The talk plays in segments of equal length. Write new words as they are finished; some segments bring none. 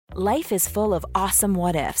Life is full of awesome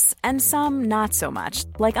what-ifs, and some not so much,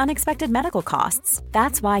 like unexpected medical costs.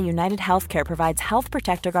 That's why United Healthcare provides Health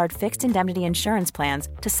Protector Guard fixed indemnity insurance plans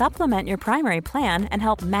to supplement your primary plan and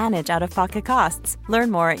help manage out-of-pocket costs.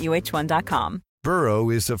 Learn more at uh1.com. Burrow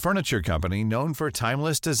is a furniture company known for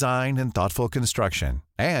timeless design and thoughtful construction,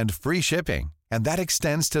 and free shipping, and that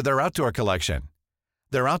extends to their outdoor collection.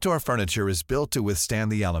 Their outdoor furniture is built to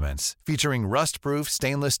withstand the elements, featuring rust-proof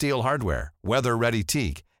stainless steel hardware, weather-ready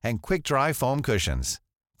teak, and quick-dry foam cushions.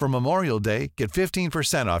 For Memorial Day, get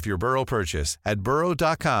 15% off your Burrow purchase at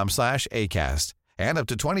burrow.com/ACAST and up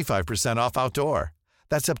to 25% off outdoor.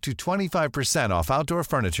 That's up to 25% off outdoor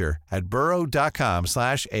furniture at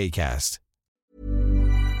burrow.com/ACAST.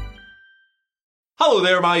 Hello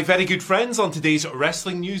there, my very good friends. On today's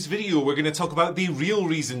wrestling news video, we're going to talk about the real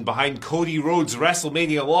reason behind Cody Rhodes'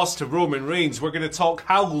 WrestleMania loss to Roman Reigns. We're going to talk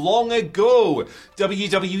how long ago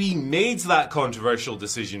WWE made that controversial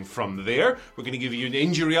decision from there. We're going to give you an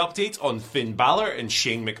injury update on Finn Balor and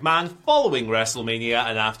Shane McMahon following WrestleMania.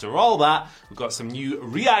 And after all that, we've got some new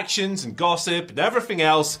reactions and gossip and everything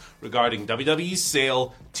else regarding WWE's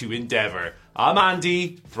sale to Endeavor. I'm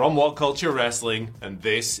Andy from What Culture Wrestling, and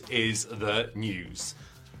this is the news.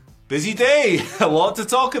 Busy day, a lot to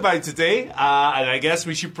talk about today, and I guess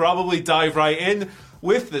we should probably dive right in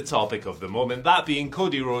with the topic of the moment, that being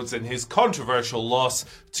Cody Rhodes and his controversial loss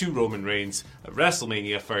to Roman Reigns at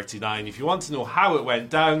WrestleMania 39. If you want to know how it went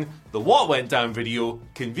down, the What Went Down video,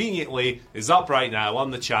 conveniently, is up right now on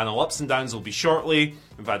the channel. Ups and downs will be shortly.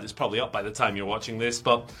 In fact, it's probably up by the time you're watching this,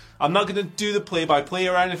 but I'm not going to do the play-by-play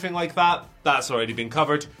or anything like that. That's already been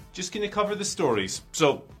covered. Just going to cover the stories.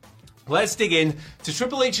 So, let's dig in to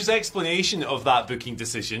Triple H's explanation of that booking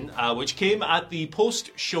decision, which came at the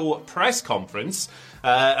post-show press conference.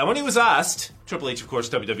 And when he was asked, Triple H, of course,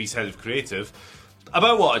 WWE's head of creative,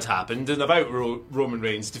 about what had happened and about Roman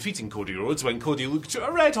Reigns defeating Cody Rhodes when Cody looked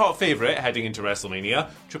a red-hot favourite heading into WrestleMania,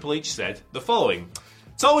 Triple H said the following.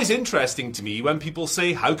 It's always interesting to me when people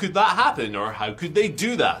say, how could that happen, or how could they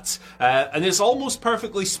do that? And it's almost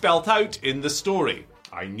perfectly spelt out in the story.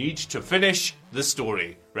 I need to finish the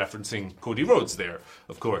story. Referencing Cody Rhodes there,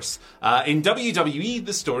 of course. In WWE,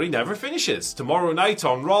 the story never finishes. Tomorrow night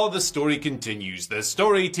on Raw, the story continues. The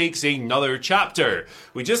story takes another chapter.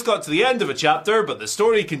 We just got to the end of a chapter, but the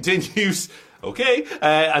story continues. Okay,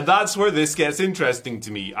 and that's where this gets interesting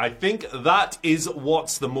to me. I think that is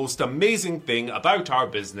what's the most amazing thing about our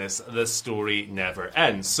business. The story never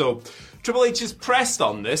ends. So, Triple H is pressed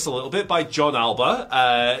on this a little bit by John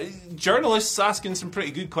Alba. Journalists asking some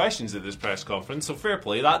pretty good questions at this press conference, so fair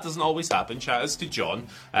play. That doesn't always happen. Shout outs to John.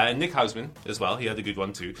 And Nick Hausman as well. He had a good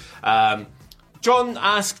one too. John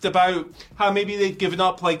asked about how maybe they'd given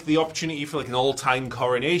up like the opportunity for like an all-time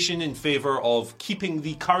coronation in favour of keeping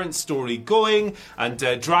the current story going and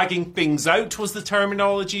dragging things out was the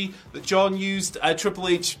terminology that John used. Triple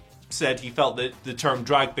H said he felt that the term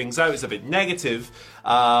drag things out is a bit negative,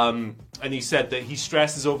 and he said that he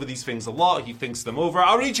stresses over these things a lot, he thinks them over.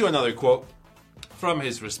 I'll read you another quote from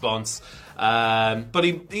his response. But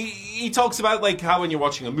he talks about like how when you're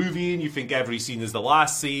watching a movie and you think every scene is the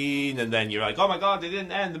last scene, and then you're like, oh my god, it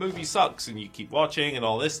didn't end, the movie sucks, and you keep watching and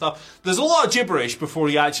all this stuff. There's a lot of gibberish before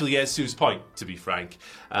he actually gets to his point, to be frank.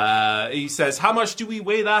 He says, how much do we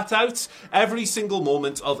weigh that out? Every single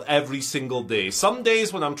moment of every single day. Some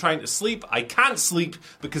days when I'm trying to sleep, I can't sleep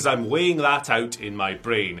because I'm weighing that out in my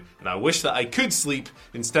brain. And I wish that I could sleep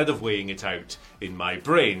instead of weighing it out in my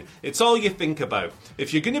brain. It's all you think about.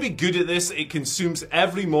 If you're going to be good at this, it consumes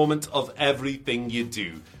every moment of everything you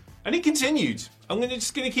do. And he continued. I'm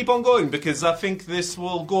just going to keep on going because I think this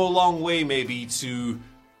will go a long way maybe to,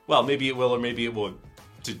 well, maybe it will or maybe it won't,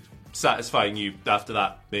 to satisfying you after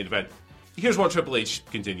that main event. Here's what Triple H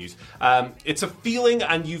continues. It's a feeling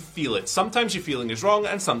and you feel it. Sometimes your feeling is wrong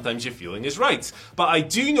and sometimes your feeling is right. But I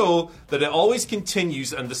do know that it always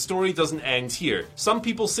continues and the story doesn't end here. Some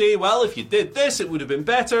people say, well, if you did this, it would have been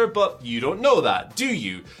better, but you don't know that, do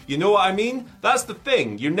you? You know what I mean? That's the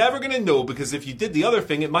thing. You're never going to know because if you did the other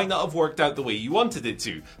thing, it might not have worked out the way you wanted it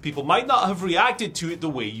to. People might not have reacted to it the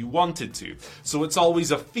way you wanted to. So it's always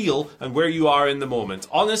a feel and where you are in the moment.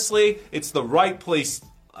 Honestly, it's the right place.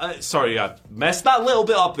 Sorry, I messed that little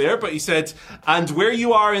bit up there, but he said, and where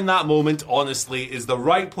you are in that moment, honestly, is the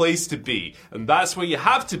right place to be. And that's where you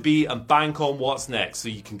have to be and bank on what's next, so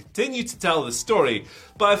you can continue to tell the story.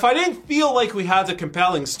 But if I didn't feel like we had a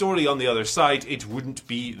compelling story on the other side, it wouldn't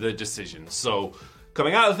be the decision. So,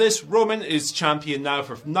 coming out of this, Roman is champion now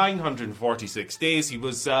for 946 days. He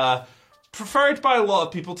was preferred by a lot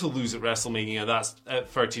of people to lose at WrestleMania. That's at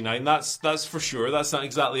 39. That's for sure. That's not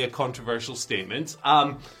exactly a controversial statement.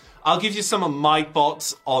 I'll give you some of my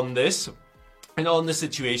thoughts on this and on the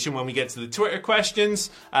situation when we get to the Twitter questions.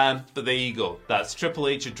 But there you go. That's Triple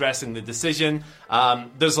H addressing the decision.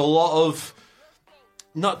 There's a lot of...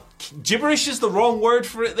 Not gibberish is the wrong word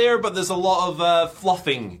for it there, but there's a lot of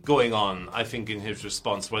fluffing going on, I think, in his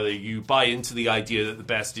response, whether you buy into the idea that the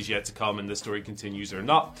best is yet to come and the story continues or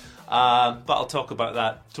not. But I'll talk about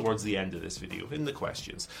that towards the end of this video in the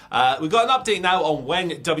questions. We've got an update now on when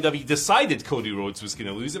WWE decided Cody Rhodes was going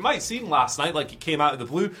to lose. It might seem last night like it came out of the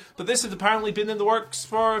blue, but this had apparently been in the works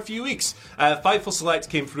for a few weeks. Fightful Select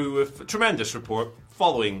came through with a tremendous report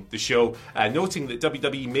following the show, noting that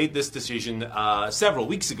WWE made this decision several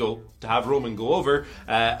weeks ago to have Roman go over,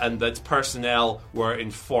 and that personnel were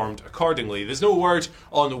informed accordingly. There's no word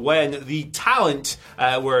on when the talent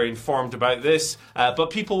were informed about this, but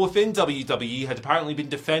people within WWE had apparently been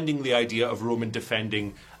defending the idea of Roman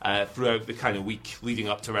defending throughout the kind of week leading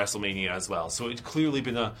up to WrestleMania as well. So it's clearly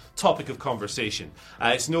been a topic of conversation.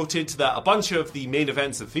 It's noted that a bunch of the main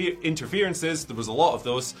events of interferences, there was a lot of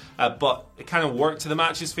those, but it kind of worked to the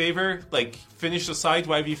match's favour. Like, finish aside,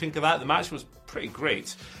 whatever you think of that, the match was pretty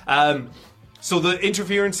great. So the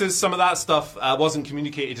interferences, some of that stuff wasn't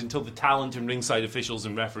communicated until the talent and ringside officials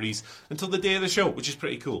and referees until the day of the show, which is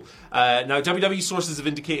pretty cool. Now, WWE sources have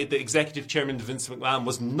indicated that Executive Chairman Vince McMahon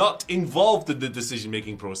was not involved in the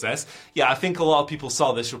decision-making process. Yeah, I think a lot of people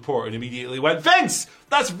saw this report and immediately went, Vince!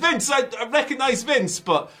 That's Vince! I recognise Vince!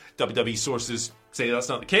 But WWE sources say that's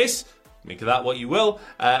not the case. Make of that what you will.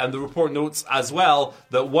 And the report notes as well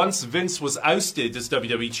that once Vince was ousted as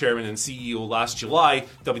WWE Chairman and CEO last July,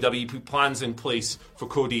 WWE put plans in place for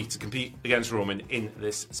Cody to compete against Roman in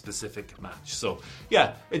this specific match. So,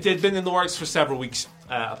 yeah, it had been in the works for several weeks.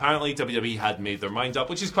 Apparently, WWE had made their mind up,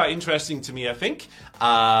 which is quite interesting to me, I think.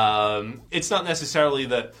 It's not necessarily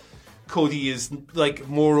that Cody is like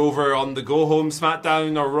more over on the go home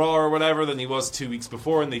SmackDown or Raw or whatever than he was 2 weeks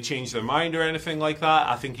before and they changed their mind or anything like that.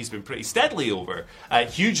 I think he's been pretty steadily over.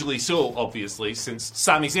 Hugely so, obviously, since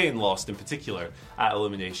Sami Zayn lost in particular at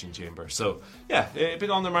Elimination Chamber. So, yeah, it had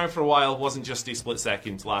been on their mind for a while. It wasn't just a split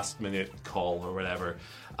second, last minute call or whatever.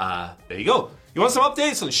 There you go. You want some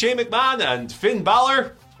updates on Shane McMahon and Finn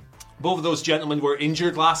Balor? Both of those gentlemen were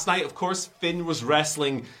injured last night, of course. Finn was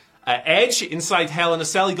wrestling Edge inside Hell in a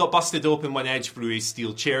Cell. He got busted open when Edge threw a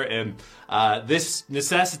steel chair at him. This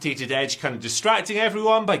necessitated Edge kind of distracting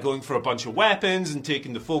everyone by going for a bunch of weapons and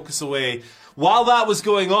taking the focus away. While that was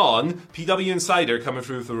going on, PW Insider, coming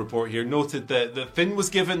through with the report here, noted that Finn was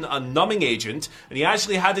given a numbing agent and he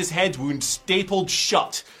actually had his head wound stapled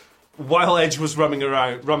shut while Edge was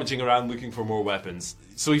rummaging around looking for more weapons.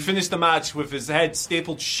 So he finished the match with his head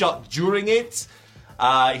stapled shut during it.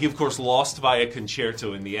 He, of course, lost via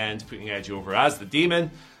concerto in the end, putting Edge over as the Demon.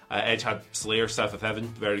 Edge had Slayer, South of Heaven.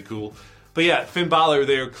 Very cool. But yeah, Finn Balor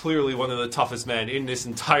there, clearly one of the toughest men in this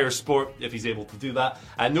entire sport, if he's able to do that.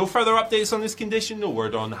 And no further updates on this condition. No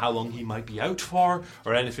word on how long he might be out for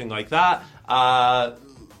or anything like that.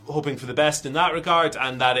 Hoping for the best in that regard,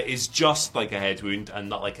 and that it is just like a head wound and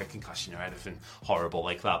not like a concussion or anything horrible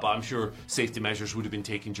like that. But I'm sure safety measures would have been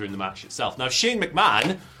taken during the match itself. Now, Shane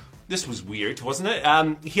McMahon... This was weird, wasn't it?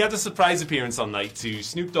 He had a surprise appearance on night 2.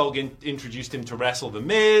 Snoop Dogg introduced him to wrestle The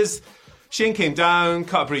Miz. Shane came down,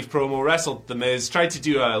 cut a brief promo, wrestled The Miz, tried to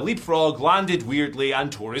do a leapfrog, landed weirdly, and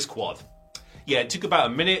tore his quad. Yeah, it took about a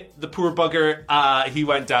minute. The poor bugger, he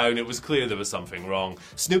went down. It was clear there was something wrong.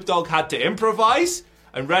 Snoop Dogg had to improvise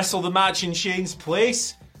and wrestle the match in Shane's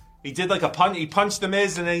place. He did like a punch. He punched The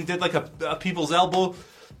Miz, and then he did like a people's elbow.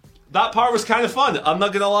 That part was kind of fun, I'm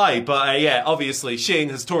not going to lie. But yeah, obviously, Shane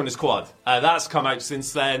has torn his quad. That's come out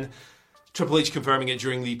since then. Triple H confirming it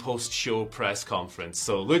during the post-show press conference.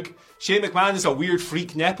 So look, Shane McMahon is a weird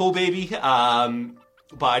freak nepo baby. But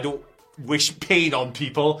I don't wish pain on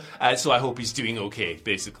people. So I hope he's doing okay,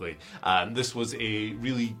 basically. This was a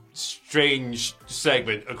really strange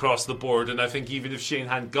segment across the board. And I think even if Shane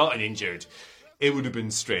hadn't gotten injured, it would have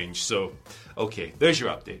been strange. So, okay, there's your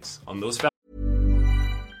updates on those.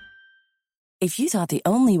 If you thought the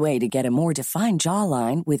only way to get a more defined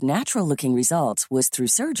jawline with natural-looking results was through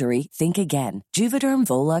surgery, think again. Juvederm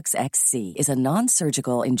Volux XC is a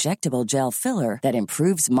non-surgical injectable gel filler that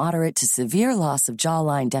improves moderate to severe loss of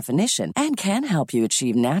jawline definition and can help you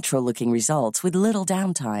achieve natural-looking results with little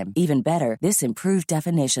downtime. Even better, this improved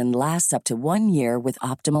definition lasts up to 1 year with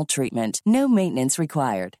optimal treatment. No maintenance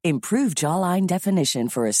required. Improve jawline definition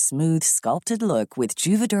for a smooth, sculpted look with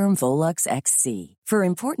Juvederm Volux XC. For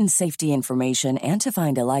important safety information and to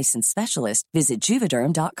find a licensed specialist, visit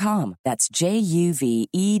Juvederm.com. That's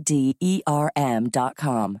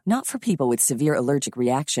JUVEDERM.com. Not for people with severe allergic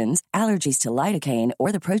reactions, allergies to lidocaine,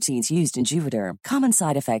 or the proteins used in Juvederm. Common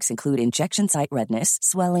side effects include injection site redness,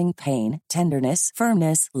 swelling, pain, tenderness,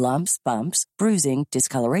 firmness, lumps, bumps, bruising,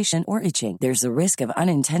 discoloration, or itching. There's a risk of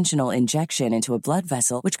unintentional injection into a blood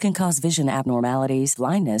vessel, which can cause vision abnormalities,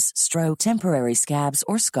 blindness, stroke, temporary scabs,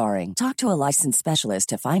 or scarring. Talk to a licensed specialist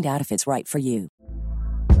to find out if it's right for you.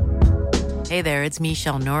 Hey there, it's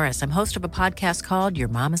Michelle Norris. I'm host of a podcast called Your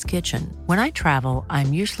Mama's Kitchen. When I travel,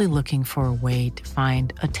 I'm usually looking for a way to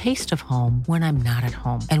find a taste of home when I'm not at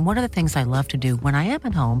home. And one of the things I love to do when I am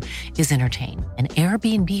at home is entertain. And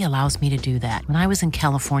Airbnb allows me to do that. When I was in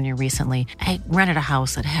California recently, I rented a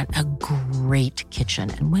house that had a great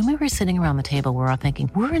kitchen. And when we were sitting around the table, we're all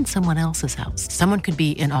thinking, we're in someone else's house. Someone could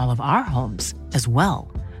be in all of our homes as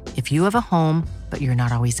well. If you have a home, but you're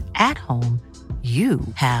not always at home, you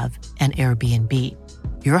have an Airbnb.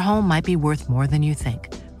 Your home might be worth more than you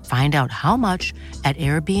think. Find out how much at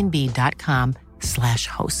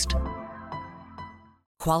airbnb.com/host.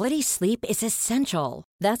 Quality sleep is essential.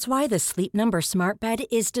 That's why the Sleep Number Smart Bed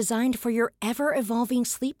is designed for your ever-evolving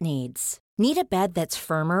sleep needs. Need a bed that's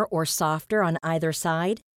firmer or softer on either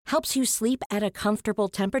side? Helps you sleep at a comfortable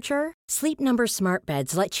temperature? Sleep Number Smart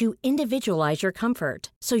Beds let you individualize your comfort,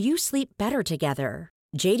 so you sleep better together.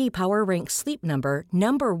 J.D. Power ranks Sleep Number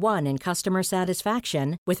number 1 in customer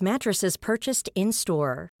satisfaction with mattresses purchased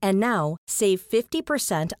in-store. And now, save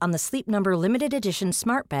 50% on the Sleep Number Limited Edition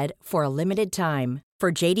Smart Bed for a limited time.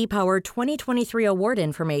 For J.D. Power 2023 award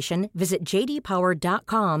information, visit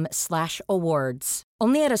jdpower.com/awards.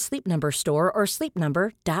 Only at a Sleep Number store or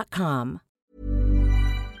sleepnumber.com.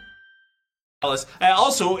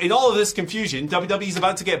 Also, in all of this confusion, WWE's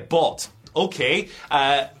about to get bought. Okay,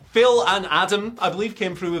 Phil and Adam, I believe,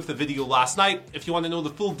 came through with the video last night. If you want to know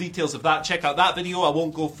the full details of that, check out that video. I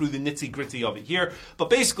won't go through the nitty-gritty of it here.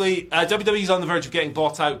 But basically, WWE's on the verge of getting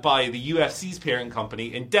bought out by the UFC's parent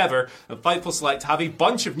company, Endeavour, and Fightful Select have a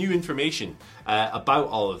bunch of new information about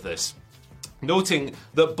all of this. Noting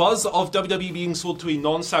that buzz of WWE being sold to a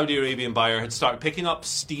non-Saudi Arabian buyer had started picking up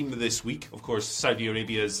steam this week. Of course, Saudi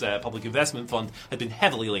Arabia's public investment fund had been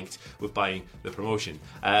heavily linked with buying the promotion.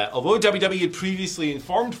 Although WWE had previously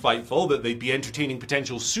informed Fightful that they'd be entertaining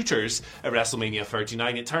potential suitors at WrestleMania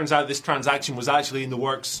 39, it turns out this transaction was actually in the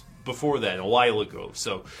works before then, a while ago.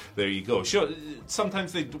 So there you go. Sure,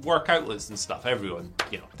 sometimes they work outlets and stuff. Everyone,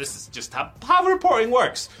 this is just how reporting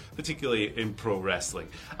works, particularly in pro wrestling.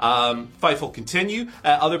 Fightful continue.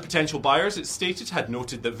 Other potential buyers, it's stated, had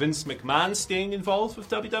noted that Vince McMahon staying involved with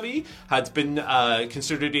WWE had been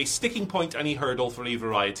considered a sticking point and a hurdle for a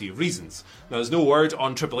variety of reasons. Now, there's no word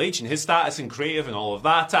on Triple H and his status in creative and all of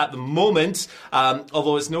that at the moment,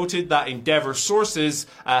 although it's noted that Endeavour sources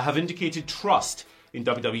have indicated trust in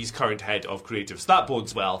WWE's current head of creative. So that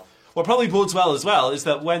bodes well. What probably bodes well as well is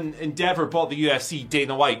that when Endeavour bought the UFC,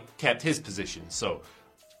 Dana White kept his position. So,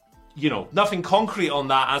 nothing concrete on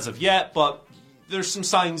that as of yet, but there's some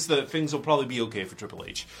signs that things will probably be okay for Triple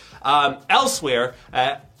H. Elsewhere,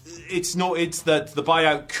 it's noted that the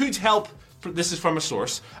buyout could help. This is from a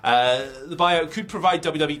source. The buyout could provide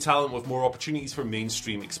WWE talent with more opportunities for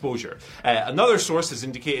mainstream exposure. Another source has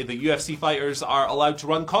indicated that UFC fighters are allowed to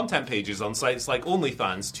run content pages on sites like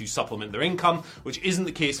OnlyFans to supplement their income, which isn't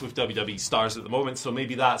the case with WWE stars at the moment, so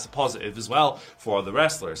maybe that's a positive as well for the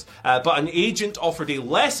wrestlers. But an agent offered a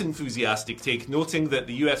less enthusiastic take, noting that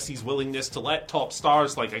the UFC's willingness to let top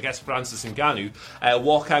stars like, I guess, Francis Ngannou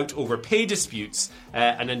walk out over pay disputes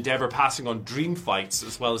and Endeavour passing on dream fights,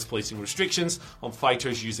 as well as placing restrictions on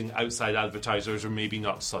fighters using outside advertisers, or maybe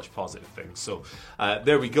not such positive things. So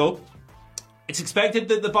there we go. It's expected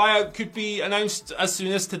that the buyout could be announced as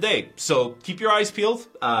soon as today. So keep your eyes peeled.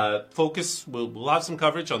 Focus. We'll have some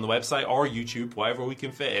coverage on the website or YouTube, whatever we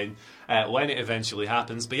can fit in, when it eventually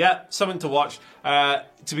happens. But yeah, something to watch. To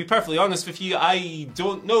be perfectly honest with you, I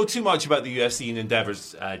don't know too much about the UFC and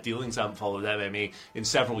Endeavour's dealings. I haven't followed MMA in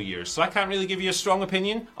several years, so I can't really give you a strong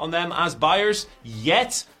opinion on them as buyers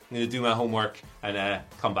yet. I'm going to do my homework and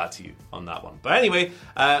come back to you on that one. But anyway,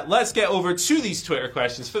 let's get over to these Twitter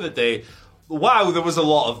questions for the day. Wow, there was a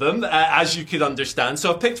lot of them, as you could understand.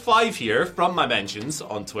 So I've picked 5 here from my mentions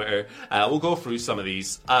on Twitter. We'll go through some of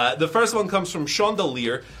these. The first one comes from Shonda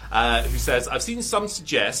Lear, who says, I've seen some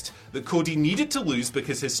suggest that Cody needed to lose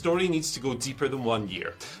because his story needs to go deeper than 1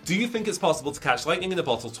 year. Do you think it's possible to catch lightning in a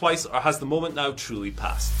bottle twice, or has the moment now truly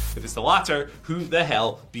passed? If it's the latter, who the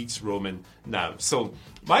hell beats Roman now? So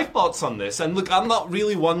my thoughts on this, and look, I'm not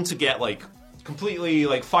really one to get completely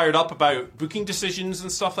fired up about booking decisions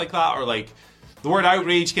and stuff like that, or The word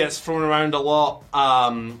outrage gets thrown around a lot.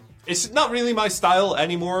 It's not really my style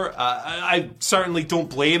anymore. I certainly don't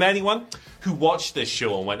blame anyone who watched this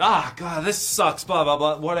show and went, God, this sucks, blah, blah,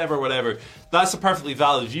 blah, whatever. That's a perfectly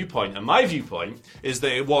valid viewpoint. And my viewpoint is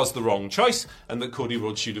that it was the wrong choice and that Cody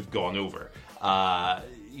Rhodes should have gone over.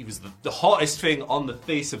 He was the hottest thing on the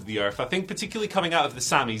face of the earth. I think particularly coming out of the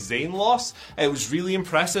Sami Zayn loss, it was really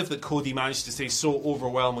impressive that Cody managed to stay so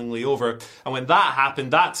overwhelmingly over. And when that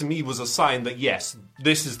happened, that to me was a sign that yes,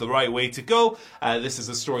 this is the right way to go. This is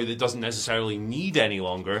a story that doesn't necessarily need any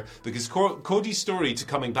longer, because Cody's story to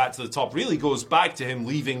coming back to the top really goes back to him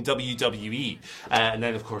leaving WWE. And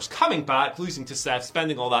then of course coming back, losing to Seth,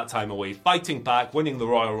 spending all that time away, fighting back, winning the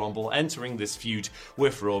Royal Rumble, entering this feud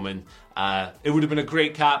with Roman. It would have been a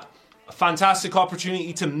great cap, a fantastic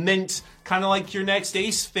opportunity to mint kind of like your next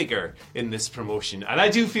ace figure in this promotion, and I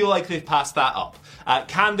do feel like they've passed that up.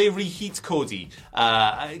 Can they reheat Cody?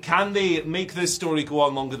 Can they make this story go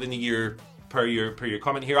on longer than a year? Per your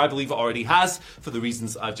comment here, I believe it already has, for the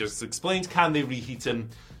reasons I've just explained. Can they reheat him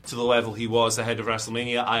to the level he was ahead of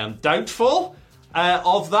WrestleMania? I am doubtful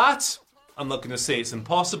of that. I'm not going to say it's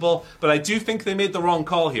impossible, but I do think they made the wrong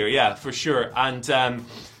call here, yeah, for sure. And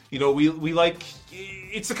you know, we like,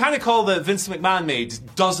 it's the kind of call that Vince McMahon made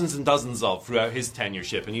dozens and dozens of throughout his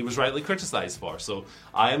tenureship, and he was rightly criticised for. So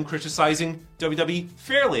I am criticising WWE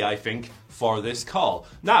fairly, I think, for this call.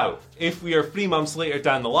 Now, if we are 3 months later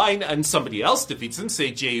down the line and somebody else defeats him,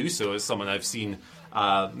 say Jey Uso is someone I've seen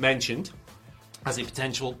mentioned as a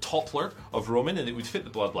potential toppler of Roman, and it would fit the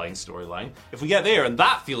Bloodline storyline. If we get there and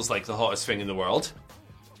that feels like the hottest thing in the world,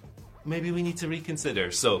 maybe we need to reconsider.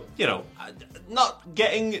 So, you know, not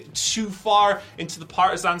getting too far into the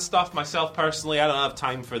partisan stuff myself personally. I don't have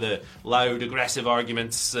time for the loud, aggressive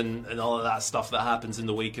arguments and all of that stuff that happens in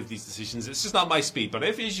the wake of these decisions. It's just not my speed. But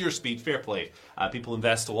if it is your speed, fair play. People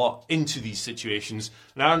invest a lot into these situations,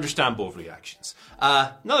 and I understand both reactions.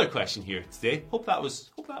 Another question here today. Hope that was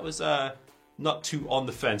not too on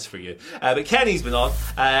the fence for you. But Kenny's been on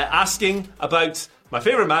asking about my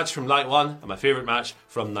favourite match from night 1 and my favourite match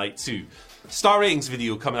from night 2. Star ratings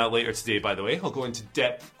video coming out later today, by the way. I'll go into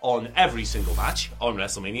depth on every single match on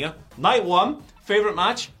WrestleMania. Night 1, favourite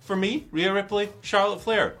match for me, Rhea Ripley, Charlotte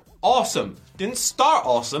Flair. Awesome. Didn't start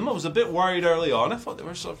awesome. I was a bit worried early on. I thought they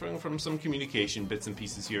were suffering from some communication bits and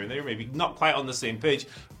pieces here and there. Maybe not quite on the same page.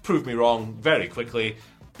 Proved me wrong very quickly.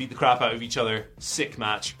 Beat the crap out of each other. Sick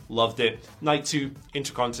match. Loved it. Night 2,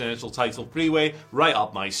 Intercontinental title three-way. Right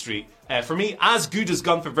up my street. For me, as good as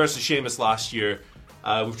Gunther versus Sheamus last year,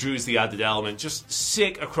 with Drew as the added element. Just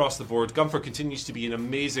sick across the board. Gunther continues to be an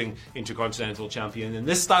amazing Intercontinental champion, and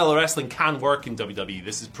this style of wrestling can work in WWE.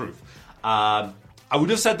 This is proof. I would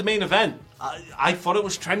have said the main event. I thought it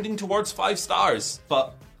was trending towards 5 stars,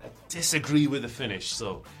 but I disagree with the finish,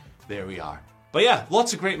 so there we are. But yeah,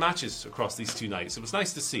 lots of great matches across these 2 nights. It was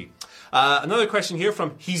nice to see. Another question here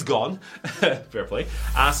from He's Gone, fair play,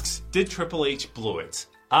 asks, did Triple H blow it?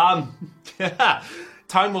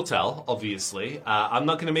 Time will tell, obviously. I'm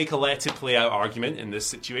not going to make a let it play out argument in this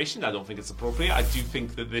situation. I don't think it's appropriate. I do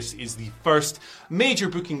think that this is the first major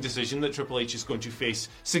booking decision that Triple H is going to face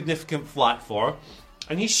significant flack for.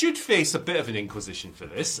 And he should face a bit of an inquisition for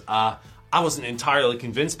this. I wasn't entirely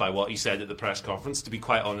convinced by what he said at the press conference, to be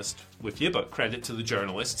quite honest with you, but credit to the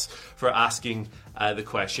journalists for asking the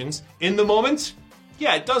questions. In the moment,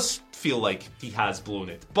 yeah, it does feel like he has blown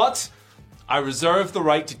it. But I reserve the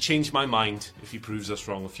right to change my mind if he proves us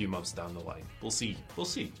wrong a few months down the line. We'll see. We'll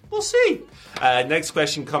see. We'll see. Next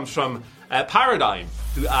question comes from Paradigm,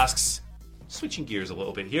 who asks, switching gears a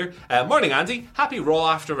little bit here. Morning, Andy. Happy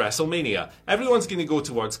Raw after WrestleMania. Everyone's going to go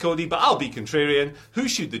towards Cody, but I'll be contrarian. Who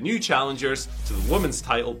should the new challengers to the women's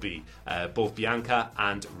title be? Both Bianca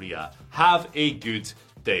and Rhea. Have a good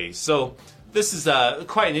day. So this is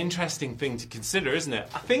quite an interesting thing to consider, isn't it?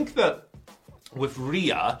 I think that with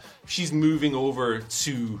Rhea, she's moving over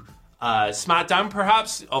to SmackDown,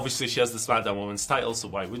 perhaps. Obviously, she has the SmackDown Women's title, so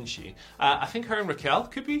why wouldn't she? I think her and Raquel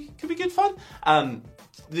could be good fun.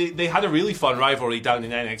 They had a really fun rivalry down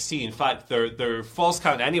in NXT. In fact, their Falls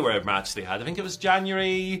Count Anywhere match they had, I think it was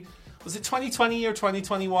January, was it 2020 or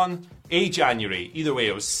 2021? January. Either way,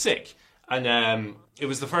 it was sick. And it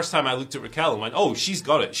was the first time I looked at Raquel and went, oh, she's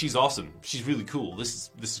got it. She's awesome. She's really cool. This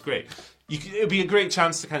is great. It would be a great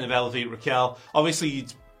chance to kind of elevate Raquel. Obviously,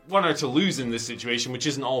 you'd want her to lose in this situation, which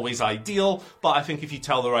isn't always ideal, but I think if you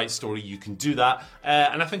tell the right story, you can do that.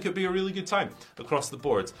 And I think it would be a really good time across the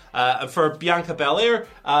board. And for Bianca Belair,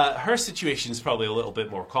 her situation is probably a little bit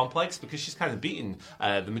more complex because she's kind of beaten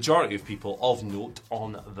the majority of people of note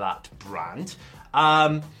on that brand.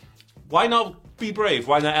 Why not be brave.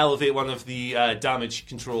 Why not elevate one of the damage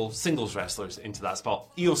control singles wrestlers into that spot?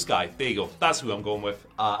 Io Sky, there you go. That's who I'm going with.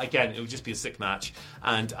 Again, it would just be a sick match,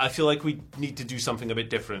 and I feel like we need to do something a bit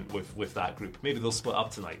different with that group. Maybe they'll split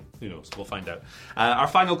up tonight. Who knows? We'll find out. Our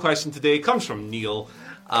final question today comes from Neil.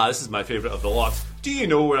 This is my favourite of the lot. Do you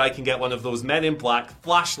know where I can get one of those Men in Black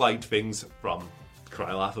flashlight things from?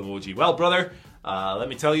 Cry laugh emoji. Well, brother, let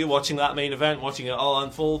me tell you, watching that main event, watching it all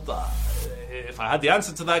unfold, if I had the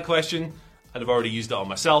answer to that question, I'd have already used it on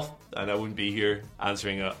myself, and I wouldn't be here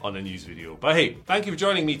answering it on a news video. But hey, thank you for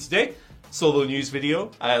joining me today. Solo news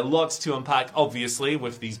video. Lots to unpack, obviously,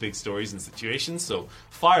 with these big stories and situations, so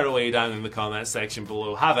fire away down in the comments section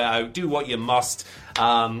below. Have it out. Do what you must.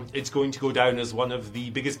 It's going to go down as one of the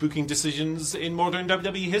biggest booking decisions in modern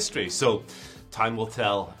WWE history, so time will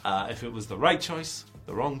tell if it was the right choice,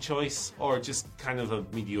 the wrong choice, or just kind of a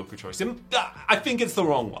mediocre choice. I think it's the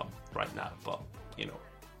wrong one right now, but, you know.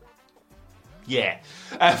 Yeah.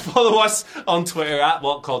 Follow us on Twitter at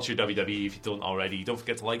WhatCultureWWE if you don't already. Don't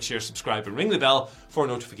forget to like, share, subscribe, and ring the bell for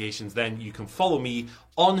notifications. Then you can follow me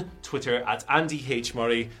on Twitter at Andy H.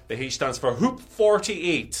 Murray. The H stands for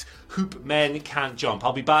Hoop48. Hoop Men Can't Jump.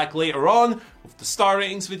 I'll be back later on with the star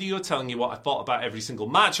ratings video telling you what I thought about every single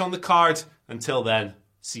match on the card. Until then,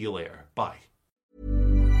 see you later. Bye.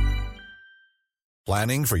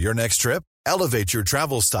 Planning for your next trip? Elevate your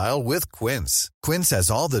travel style with Quince. Quince has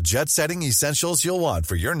all the jet-setting essentials you'll want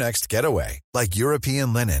for your next getaway, like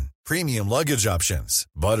European linen, premium luggage options,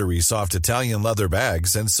 buttery soft Italian leather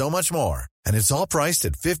bags, and so much more. And it's all priced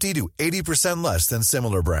at 50 to 80% less than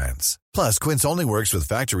similar brands. Plus, Quince only works with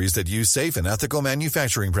factories that use safe and ethical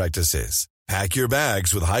manufacturing practices. Pack your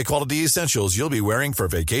bags with high-quality essentials you'll be wearing for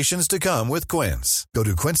vacations to come with Quince. Go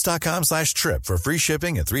to quince.com/trip for free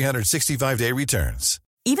shipping and 365-day returns.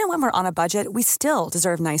 Even when we're on a budget, we still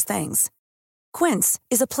deserve nice things. Quince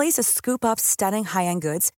is a place to scoop up stunning high-end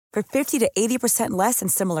goods for 50 to 80% less than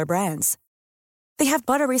similar brands. They have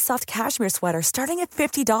buttery soft cashmere sweaters starting at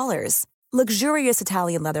 $50, luxurious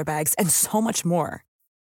Italian leather bags, and so much more.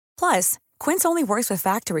 Plus, Quince only works with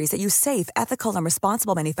factories that use safe, ethical, and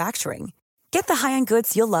responsible manufacturing. Get the high-end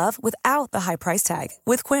goods you'll love without the high price tag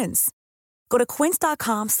with Quince. Go to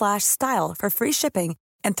quince.com/style for free shipping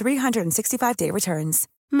and 365-day returns.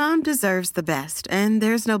 Mom deserves the best, and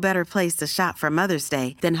there's no better place to shop for Mother's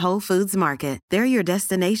Day than Whole Foods Market. They're your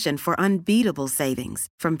destination for unbeatable savings,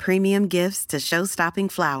 from premium gifts to show-stopping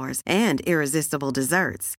flowers and irresistible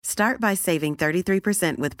desserts. Start by saving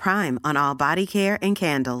 33% with Prime on all body care and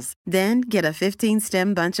candles. Then get a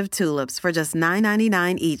 15-stem bunch of tulips for just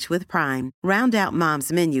 $9.99 each with Prime. Round out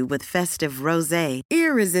Mom's menu with festive rosé,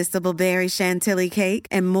 irresistible berry chantilly cake,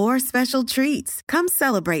 and more special treats. Come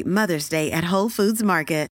celebrate Mother's Day at Whole Foods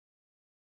Market.